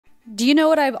Do you know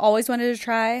what I've always wanted to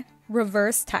try?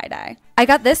 Reverse tie-dye. I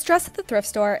got this dress at the thrift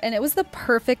store and it was the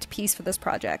perfect piece for this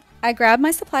project. I grabbed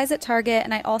my supplies at Target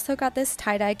and I also got this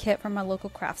tie-dye kit from a local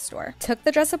craft store. Took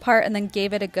the dress apart and then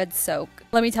gave it a good soak.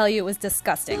 Let me tell you, it was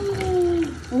disgusting.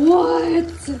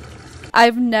 What?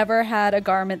 I've never had a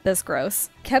garment this gross.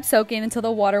 Kept soaking until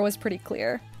the water was pretty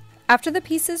clear. After the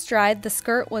pieces dried, the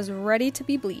skirt was ready to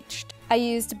be bleached. I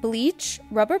used bleach,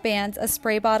 rubber bands, a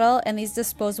spray bottle, and these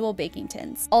disposable baking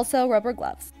tins. Also rubber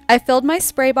gloves. I filled my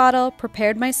spray bottle,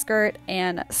 prepared my skirt,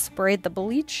 and sprayed the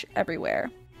bleach everywhere.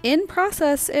 In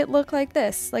process, it looked like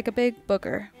this, like a big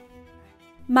booger.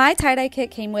 My tie-dye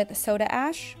kit came with soda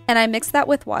ash, and I mixed that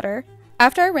with water.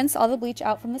 After I rinsed all the bleach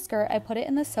out from the skirt, I put it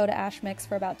in the soda ash mix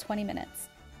for about 20 minutes.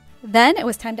 Then it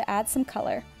was time to add some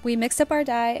color. We mixed up our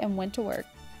dye and went to work.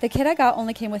 The kit I got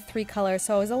only came with 3 colors,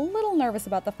 so I was a little nervous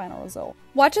about the final result.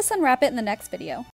 Watch us unwrap it in the next video.